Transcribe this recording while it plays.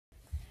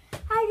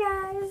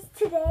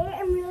today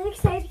I'm really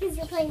excited because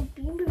you're playing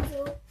Bean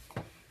Boozled.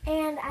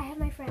 And I have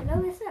my friend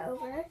Alyssa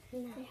over.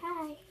 Say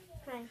hi.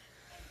 Hi.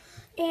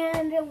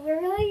 And we're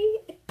really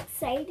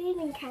excited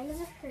and kind of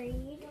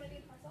afraid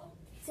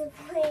to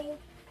play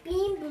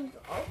Bean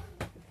Boozled.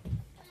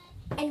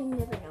 And you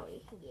never know what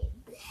you can get.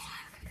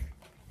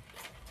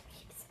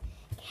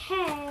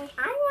 Okay.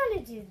 I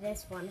want to do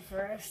this one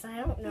first. I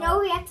don't know. No,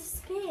 we have to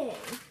spin.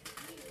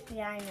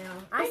 Yeah, I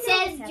know. It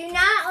says, do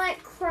not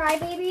let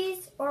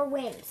crybabies or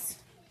wimps.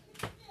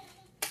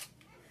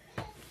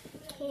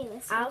 Okay,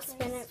 let's I'll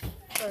spin it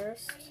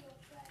first.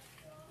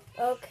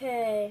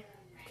 Okay.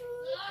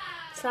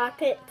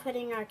 Chocolate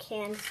pudding or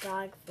canned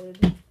dog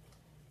food.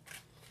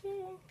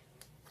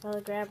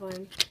 I'll grab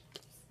one.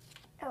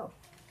 Oh.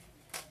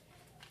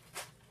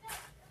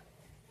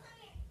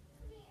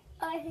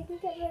 I think we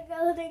got my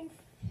building.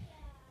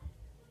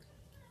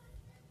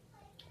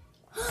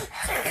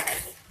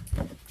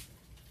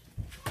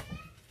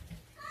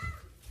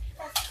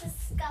 That's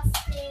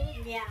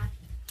disgusting. Yeah.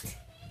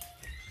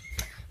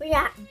 We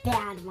got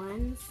bad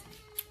ones.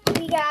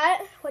 We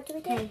got, what do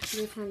we get? Okay,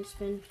 your turn to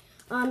spin.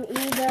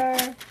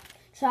 Either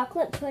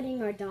chocolate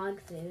pudding or dog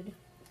food.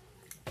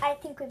 I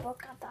think we both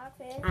got dog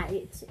food. I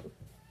do too.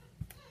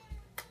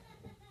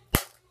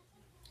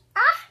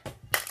 Ah!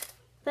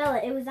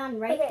 Bella, it was on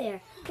right Okay.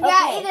 there. We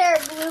got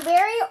either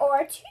blueberry or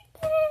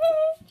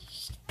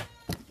toothpaste.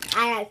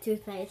 I got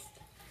toothpaste.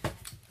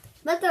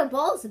 But they're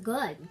both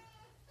good.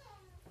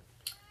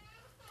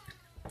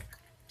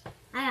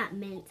 I got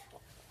mint.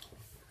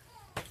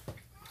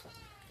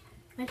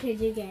 What did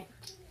you get?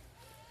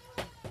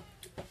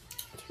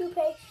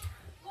 Toothpaste.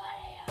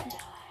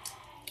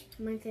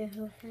 Mint or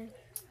toothpaste?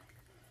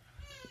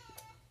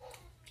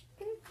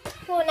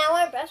 Well, now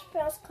our breast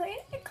smells clean.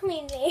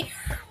 Clean me.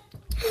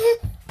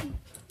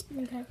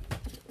 Okay.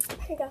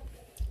 Here you go.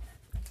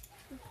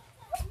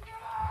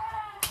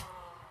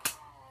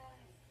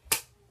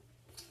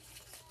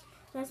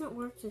 Doesn't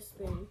work to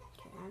spin.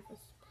 Okay, I have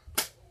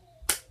this.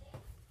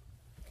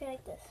 Okay,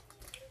 like this.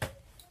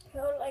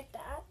 Hold it like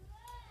that.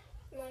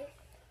 And then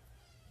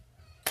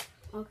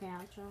Okay,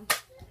 I'll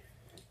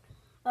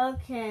try.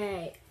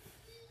 Okay.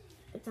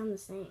 It's on the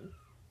same.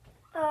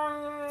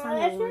 It's on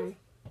this the one? one.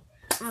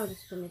 I'll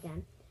just spin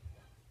again.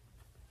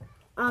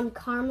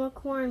 Caramel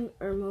corn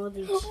or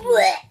moldy cheese?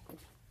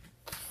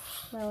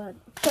 Well,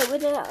 Okay, what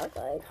did that look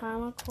like?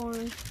 caramel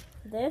corn.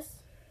 This?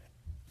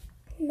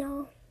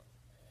 No.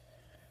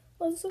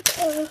 Let's look.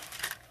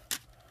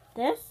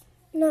 This?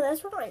 No,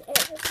 that's what mine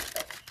is.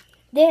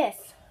 This.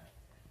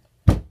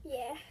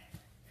 Yeah.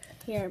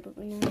 Here, but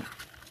we know.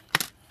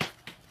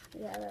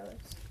 Yeah, that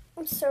was.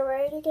 I'm so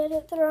ready to get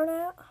it thrown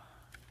out.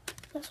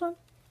 This one?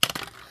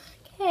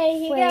 Okay,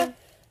 here you Wait.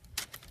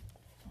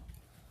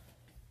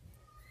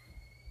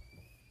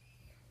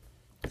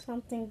 go.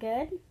 Something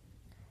good?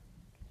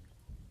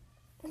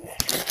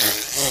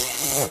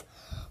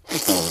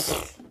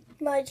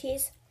 Moldy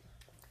cheese.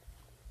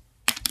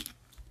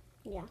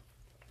 Yeah.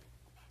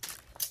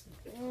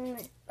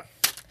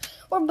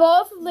 We're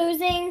both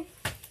losing.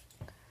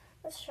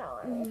 Let's show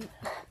it.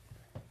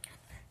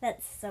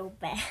 That's so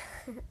bad.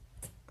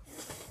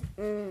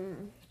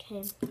 Okay.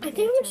 I think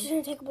we're just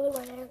gonna take a blue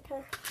one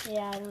after.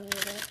 Yeah, I don't need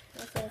it.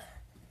 Okay.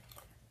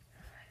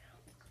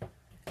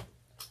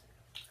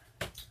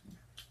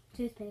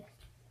 Toothpaste.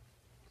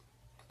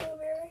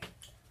 Blueberry.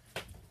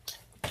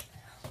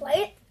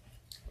 Light.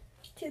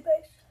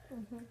 Toothpaste.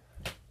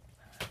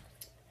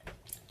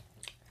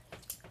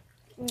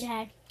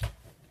 Okay.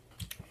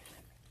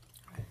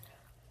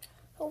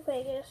 Hopefully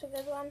I get us a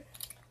good one.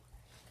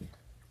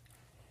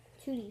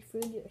 Tutti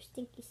Frutti or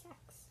Stinky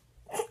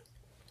Sacks.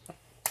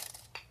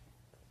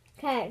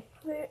 Okay.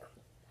 Wait.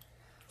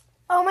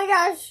 Oh my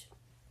gosh.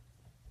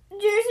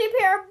 Juicy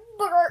pear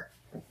booger.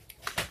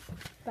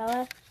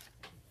 Bella,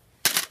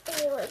 Let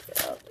me lift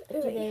it up.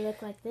 do they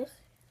look like this?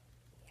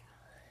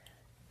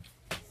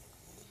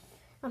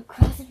 I'm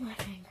crossing my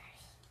fingers.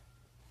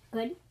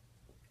 Good?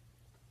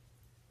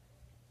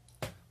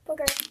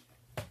 Booger.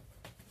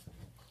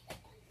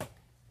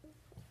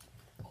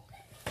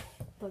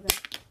 Booger.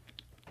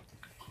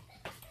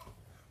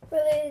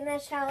 We're leading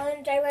this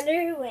challenge. I wonder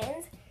who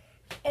wins.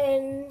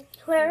 And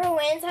whoever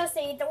wins has to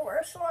eat the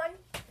worst one.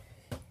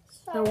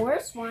 So, The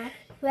worst one.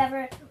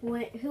 Whoever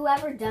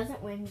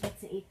doesn't win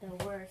gets to eat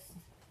the worst.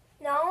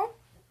 No?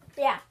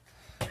 Yeah.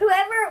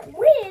 Whoever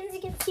wins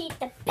gets to eat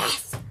the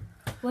best.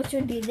 Which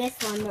would be this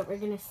one, but we're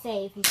gonna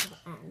save until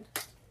the end.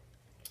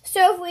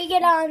 So if we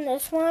get on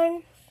this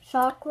one,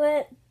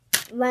 Chocolate,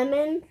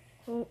 lemon,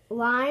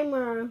 lime,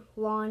 or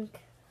lawn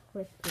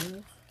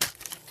clippings.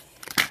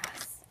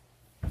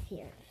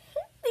 Here.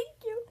 thank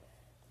you.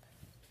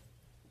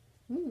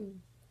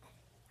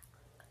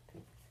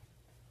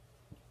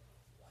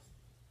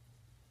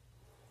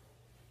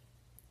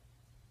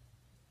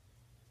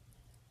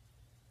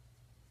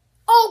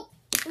 Oh,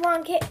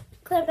 lawn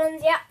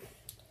clippings, yeah.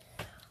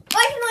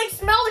 I can like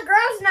smell the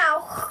grass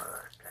now.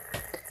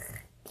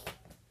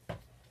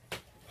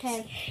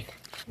 Okay.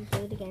 Do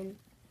it again.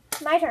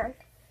 My turn.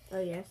 Oh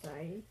yeah,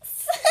 sorry.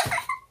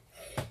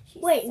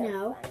 She's Wait, so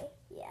no. funny.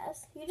 Yes.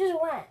 has. You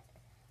just went.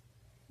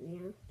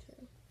 Yeah,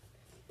 true.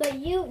 But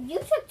you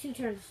took 2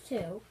 turns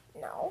too.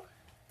 No.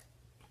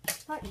 I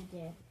thought you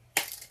did.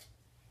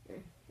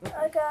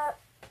 I got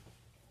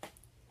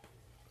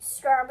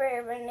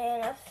strawberry,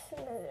 banana,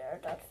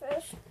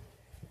 fish.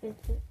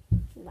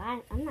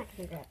 I'm not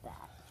gonna grab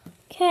that.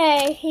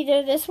 Okay,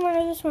 either this one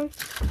or this one.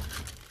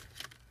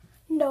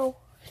 No.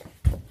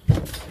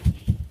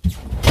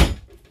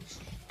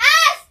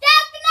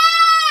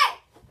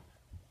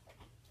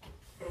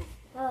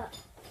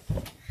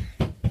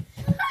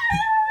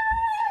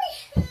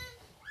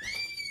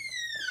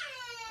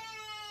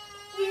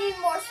 We need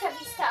more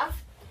heavy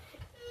stuff.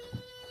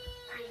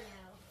 I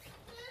know.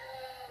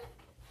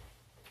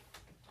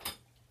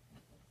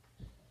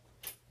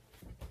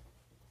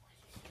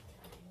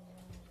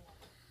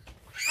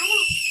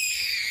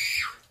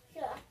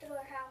 You locked the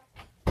door how?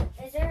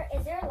 Is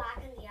there a lock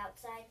on the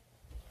outside?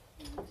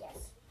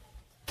 Yes.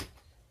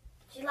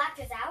 She locked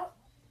us out?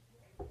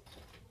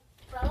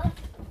 Bella?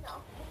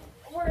 No.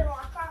 We're gonna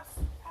lock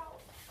us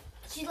out.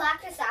 She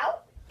locked us out?